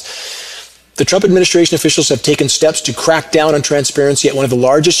broadcast. The Trump administration officials have taken steps to crack down on transparency at one of the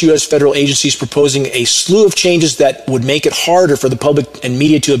largest U.S. federal agencies, proposing a slew of changes that would make it harder for the public and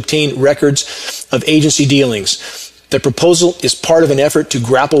media to obtain records of agency dealings. The proposal is part of an effort to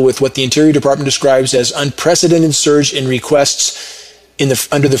grapple with what the Interior Department describes as unprecedented surge in requests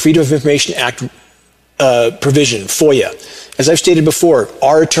under the Freedom of Information Act provision, FOIA, As I've stated before,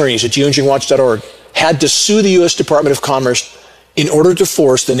 our attorneys at geoengineeringwatch.org had to sue the U.S. Department of Commerce in order to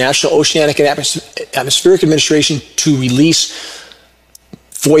force the National Oceanic and Atmospheric Administration to release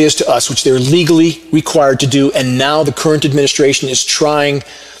FOIAs to us, which they're legally required to do. And now the current administration is trying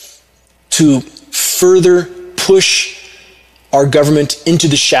to further push our government into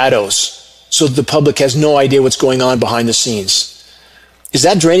the shadows so that the public has no idea what's going on behind the scenes. Is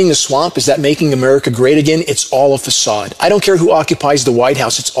that draining the swamp? Is that making America great again? It's all a facade. I don't care who occupies the White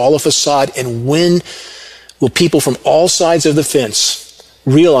House. It's all a facade. And when will people from all sides of the fence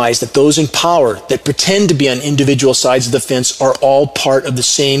realize that those in power that pretend to be on individual sides of the fence are all part of the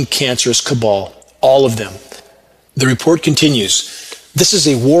same cancerous cabal? All of them. The report continues. This is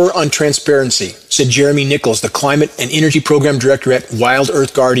a war on transparency, said Jeremy Nichols, the Climate and Energy Program Director at Wild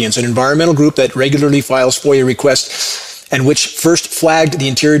Earth Guardians, an environmental group that regularly files FOIA requests and which first flagged the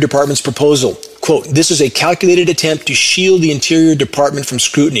Interior Department's proposal. Quote, this is a calculated attempt to shield the Interior Department from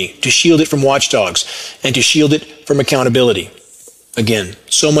scrutiny, to shield it from watchdogs, and to shield it from accountability. Again,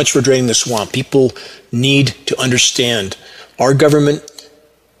 so much for draining the swamp. People need to understand our government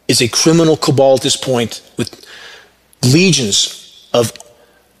is a criminal cabal at this point with legions of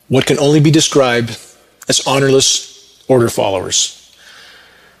what can only be described as honorless order followers.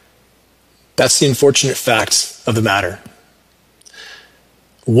 That's the unfortunate fact of the matter.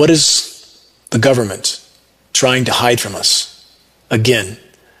 What is the government trying to hide from us? Again,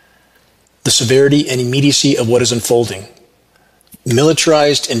 the severity and immediacy of what is unfolding.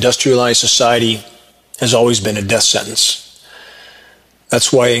 Militarized, industrialized society has always been a death sentence.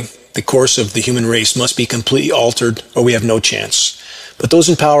 That's why the course of the human race must be completely altered or we have no chance. But those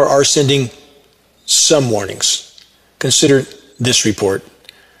in power are sending some warnings. Consider this report.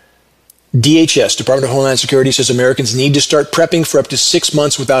 DHS, Department of Homeland Security, says Americans need to start prepping for up to 6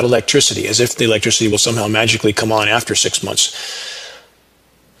 months without electricity, as if the electricity will somehow magically come on after 6 months.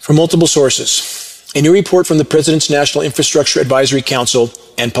 From multiple sources, a new report from the President's National Infrastructure Advisory Council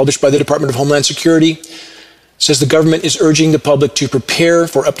and published by the Department of Homeland Security says the government is urging the public to prepare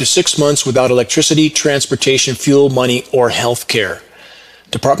for up to 6 months without electricity, transportation, fuel, money, or health care.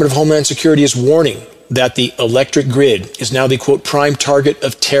 Department of Homeland Security is warning that the electric grid is now the, quote, prime target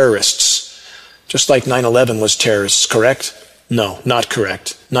of terrorists. Just like 9/11 was terrorists, correct? No, not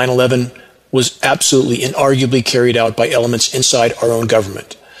correct. 9/11 was absolutely, inarguably carried out by elements inside our own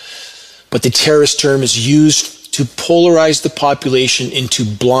government. But the terrorist term is used to polarize the population into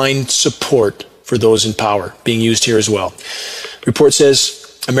blind support for those in power, being used here as well. The report says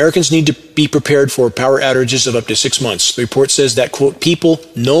Americans need to be prepared for power outages of up to 6 months. The report says that, quote, people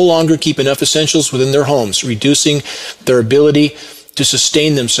no longer keep enough essentials within their homes, reducing their ability to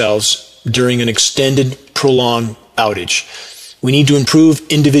sustain themselves during an extended, prolonged outage. We need to improve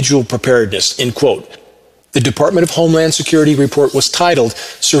individual preparedness, end quote. The Department of Homeland Security report was titled,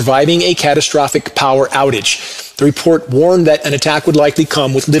 Surviving a Catastrophic Power Outage. The report warned that an attack would likely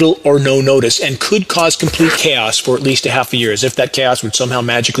come with little or no notice and could cause complete chaos for at least a half a year, as if that chaos would somehow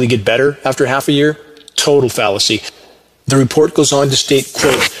magically get better after half a year. Total fallacy. The report goes on to state,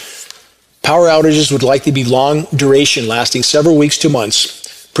 quote, power outages would likely be long duration, lasting several weeks to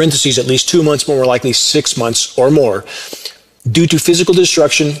months, parentheses, at least 2 months, more likely 6 months or more, due to physical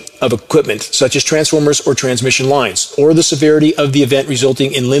destruction of equipment, such as transformers or transmission lines, or the severity of the event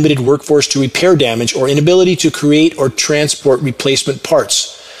resulting in limited workforce to repair damage or inability to create or transport replacement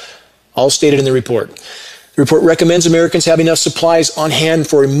parts. All stated in the report. The report recommends Americans have enough supplies on hand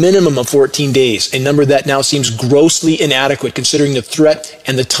for a minimum of 14 days, a number that now seems grossly inadequate considering the threat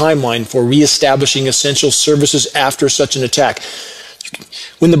and the timeline for reestablishing essential services after such an attack.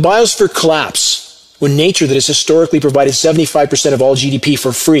 When the biosphere collapse, when nature that has historically provided 75% of all GDP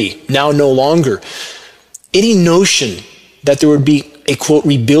for free, now no longer, any notion that there would be a, quote,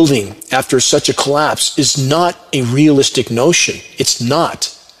 rebuilding after such a collapse is not a realistic notion. It's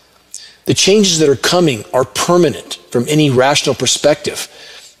not. The changes that are coming are permanent from any rational perspective.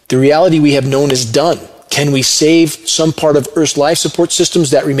 The reality we have known is done. Can we save some part of Earth's life support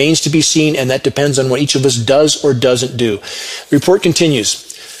systems? That remains to be seen, and that depends on what each of us does or doesn't do. The report continues.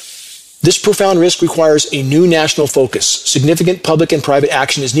 This profound risk requires a new national focus. Significant public and private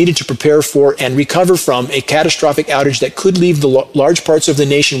action is needed to prepare for and recover from a catastrophic outage that could leave the large parts of the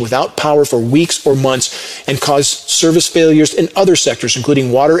nation without power for weeks or months and cause service failures in other sectors,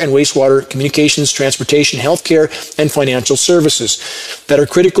 including water and wastewater, communications, transportation, healthcare, and financial services that are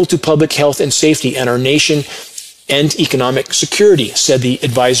critical to public health and safety and our nation and economic security, said the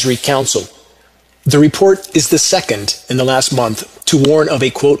Advisory Council. The report is the second in the last month to warn of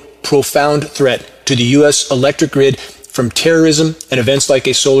a, quote, profound threat to the U.S. electric grid from terrorism and events like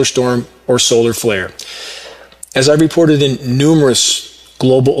a solar storm or solar flare. As I've reported in numerous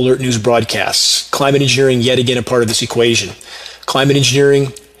global alert news broadcasts, climate engineering yet again a part of this equation. Climate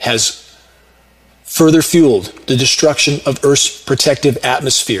engineering has further fueled the destruction of Earth's protective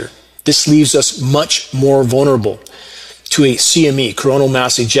atmosphere. This leaves us much more vulnerable to a CME, coronal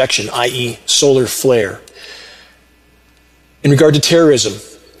mass ejection, i.e. solar flare. In regard to terrorism,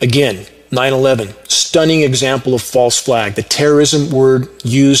 again, 9/11, stunning example of false flag. The terrorism word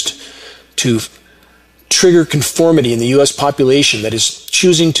used to trigger conformity in the U.S. population that is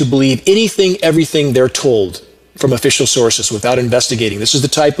choosing to believe anything, everything they're told from official sources without investigating. This is the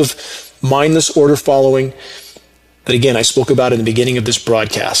type of mindless order following that, again, I spoke about in the beginning of this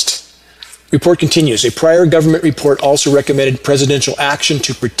broadcast. Report continues. A prior government report also recommended presidential action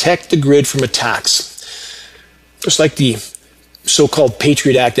to protect the grid from attacks. Just like the so-called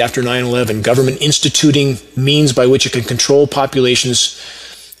Patriot Act after 9/11, government instituting means by which it can control populations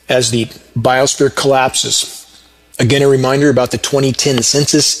as the biosphere collapses. Again, a reminder about the 2010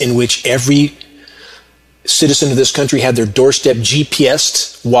 census in which every citizen of this country had their doorstep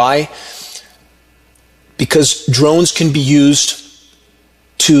GPSed. Why? Because drones can be used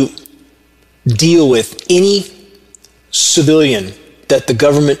to deal with any civilian that the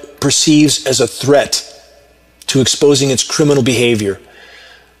government perceives as a threat to exposing its criminal behavior.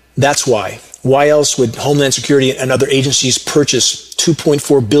 That's why. Why else would Homeland Security and other agencies purchase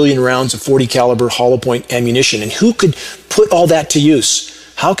 2.4 billion rounds of 40 caliber hollow point ammunition? And who could put all that to use?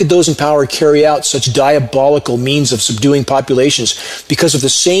 How could those in power carry out such diabolical means of subduing populations? Because of the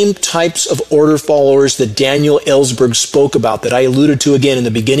same types of order followers that Daniel Ellsberg spoke about, that I alluded to again in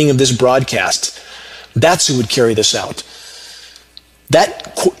the beginning of this broadcast. That's who would carry this out.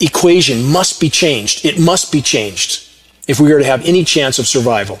 That equation must be changed. It must be changed if we are to have any chance of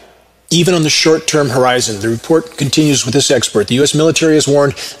survival, even on the short-term horizon. The report continues with this expert. The U.S. military has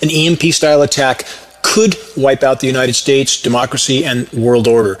warned an EMP-style attack could wipe out the United States, democracy, and world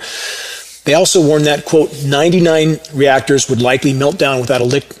order. They also warned that, quote, 99 reactors would likely melt down without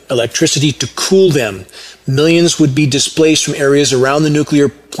electricity to cool them. Millions would be displaced from areas around the nuclear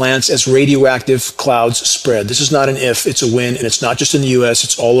plants as radioactive clouds spread. This is not an if, it's a when, and it's not just in the U.S.,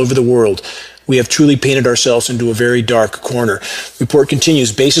 it's all over the world. We have truly painted ourselves into a very dark corner. The report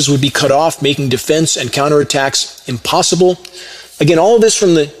continues. Bases would be cut off, making defense and counterattacks impossible. Again, all of this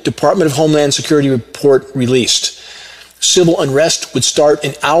from the Department of Homeland Security report released. Civil unrest would start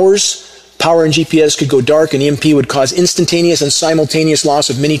in hours. Power and GPS could go dark, and EMP would cause instantaneous and simultaneous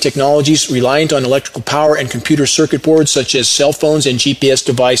loss of many technologies reliant on electrical power and computer circuit boards such as cell phones and GPS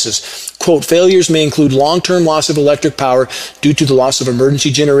devices. Quote, failures may include long-term loss of electric power due to the loss of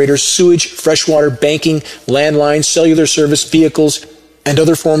emergency generators, sewage, freshwater, banking, landlines, cellular service, vehicles, and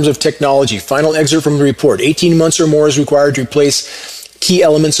other forms of technology. Final excerpt from the report. 18 months or more is required to replace key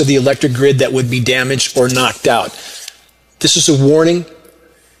elements of the electric grid that would be damaged or knocked out. This is a warning.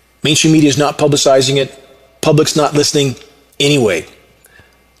 Mainstream media is not publicizing it. Public's not listening anyway.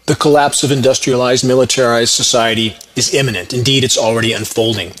 The collapse of industrialized, militarized society is imminent. Indeed, it's already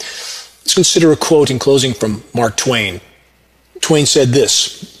unfolding. Let's consider a quote in closing from Mark Twain. Twain said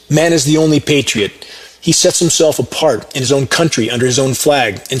this, "Man is the only patriot. He sets himself apart in his own country under his own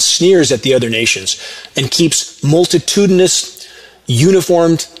flag and sneers at the other nations and keeps multitudinous,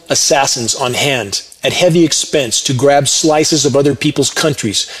 uniformed assassins on hand at heavy expense to grab slices of other people's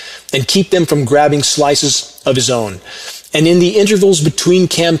countries and keep them from grabbing slices of his own. And in the intervals between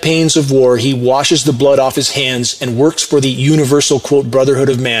campaigns of war, he washes the blood off his hands and works for the universal, quote, brotherhood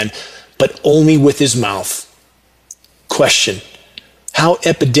of man, but only with his mouth." Question: how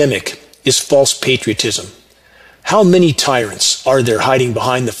epidemic is false patriotism? How many tyrants are there hiding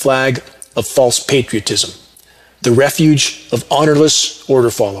behind the flag of false patriotism, the refuge of honorless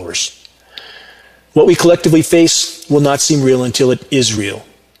order followers? What we collectively face will not seem real until it is real,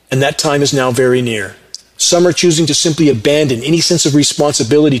 and that time is now very near. Some are choosing to simply abandon any sense of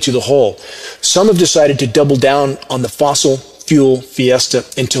responsibility to the whole. Some have decided to double down on the fossil fuel fiesta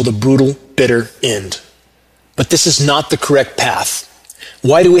until the brutal, bitter end. But this is not the correct path.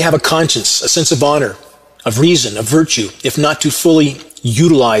 Why do we have a conscience, a sense of honor, of reason, of virtue, if not to fully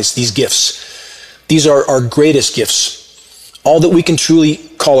utilize these gifts? These are our greatest gifts, all that we can truly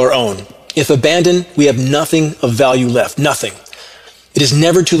call our own. If abandoned, we have nothing of value left, nothing. It is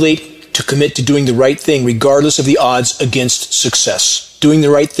never too late to commit to doing the right thing, regardless of the odds against success. Doing the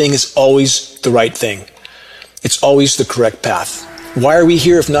right thing is always the right thing. It's always the correct path. Why are we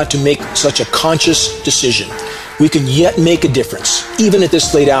here if not to make such a conscious decision? We can yet make a difference, even at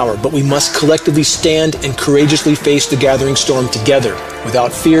this late hour, but we must collectively stand and courageously face the gathering storm together,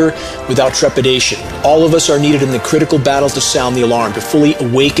 without fear, without trepidation. All of us are needed in the critical battle to sound the alarm, to fully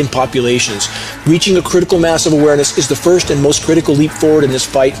awaken populations. Reaching a critical mass of awareness is the first and most critical leap forward in this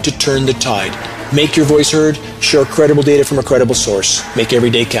fight to turn the tide. Make your voice heard, share credible data from a credible source. Make every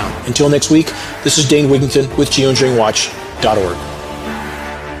day count. Until next week, this is Dane Wigington with geoengineeringwatch.org.